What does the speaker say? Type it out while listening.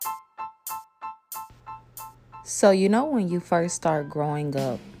So, when you first start growing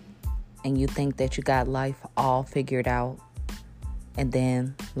up and you think that you got life all figured out, and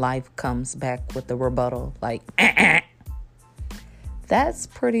then life comes back with the rebuttal, like, that's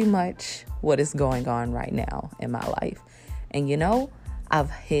pretty much what is going on right now in my life. And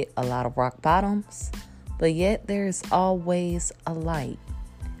I've hit a lot of rock bottoms, but yet there's always a light.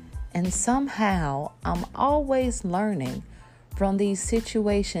 And somehow I'm always learning from these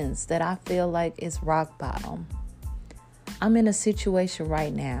situations that I feel like is rock bottom. I'm in a situation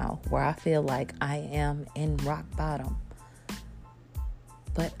right now where I feel like I am in rock bottom,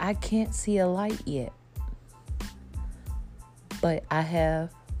 but I can't see a light yet. But I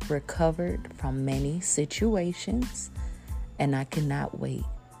have recovered from many situations, and I cannot wait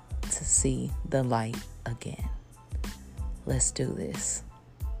to see the light again. Let's do this.